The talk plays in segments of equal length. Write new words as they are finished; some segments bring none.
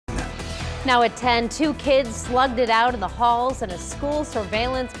Now at 10, two kids slugged it out in the halls and a school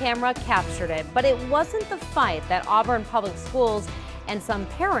surveillance camera captured it. But it wasn't the fight that Auburn Public Schools and some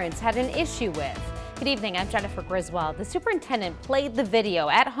parents had an issue with. Good evening, I'm Jennifer Griswold. The superintendent played the video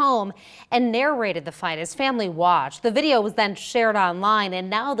at home and narrated the fight as family watched. The video was then shared online, and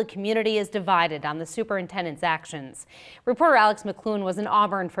now the community is divided on the superintendent's actions. Reporter Alex McClune was in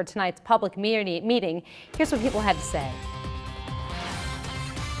Auburn for tonight's public meeting. Here's what people had to say.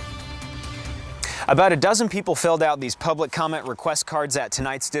 About a dozen people filled out these public comment request cards at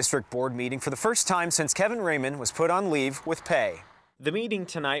tonight's district board meeting for the first time since Kevin Raymond was put on leave with pay. The meeting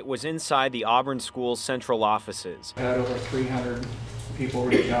tonight was inside the Auburn School's central offices. I had over 300 people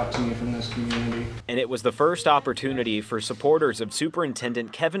reach out to me from this community. And it was the first opportunity for supporters of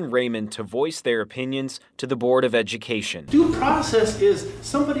Superintendent Kevin Raymond to voice their opinions to the Board of Education. Due process is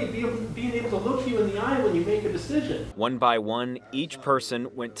somebody being able to look you in the eye when you make a decision. One by one, each person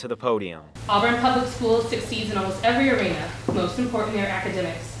went to the podium. Auburn Public Schools succeeds in almost every arena, most important their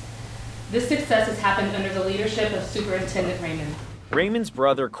academics. This success has happened under the leadership of Superintendent Raymond. Raymond's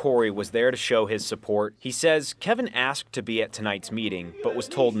brother Corey was there to show his support. He says Kevin asked to be at tonight's meeting, but was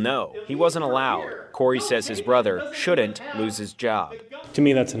told no, he wasn't allowed. Corey says his brother shouldn't lose his job. To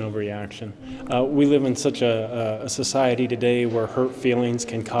me, that's an overreaction. We live in such a society today where hurt feelings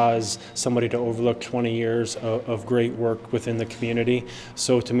can cause somebody to overlook 20 years of great work within the community.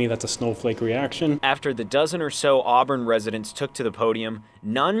 So to me, that's a snowflake reaction. After the dozen or so Auburn residents took to the podium,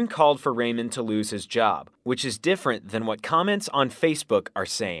 none called for Raymond to lose his job, which is different than what comments on Facebook are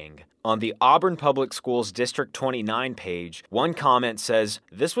saying. On the Auburn Public Schools District 29 page, one comment says,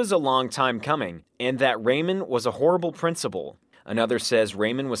 "This was a long time coming," and that Raymond was a horrible principal. Another says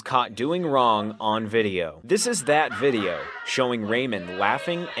Raymond was caught doing wrong on video. This is that video, showing Raymond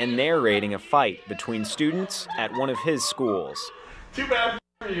laughing and narrating a fight between students at one of his schools. Too bad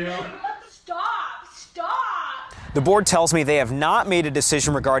for you. Stop! The board tells me they have not made a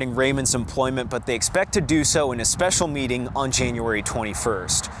decision regarding Raymond's employment, but they expect to do so in a special meeting on January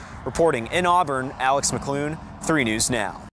 21st. Reporting in Auburn, Alex McClune, 3 News Now.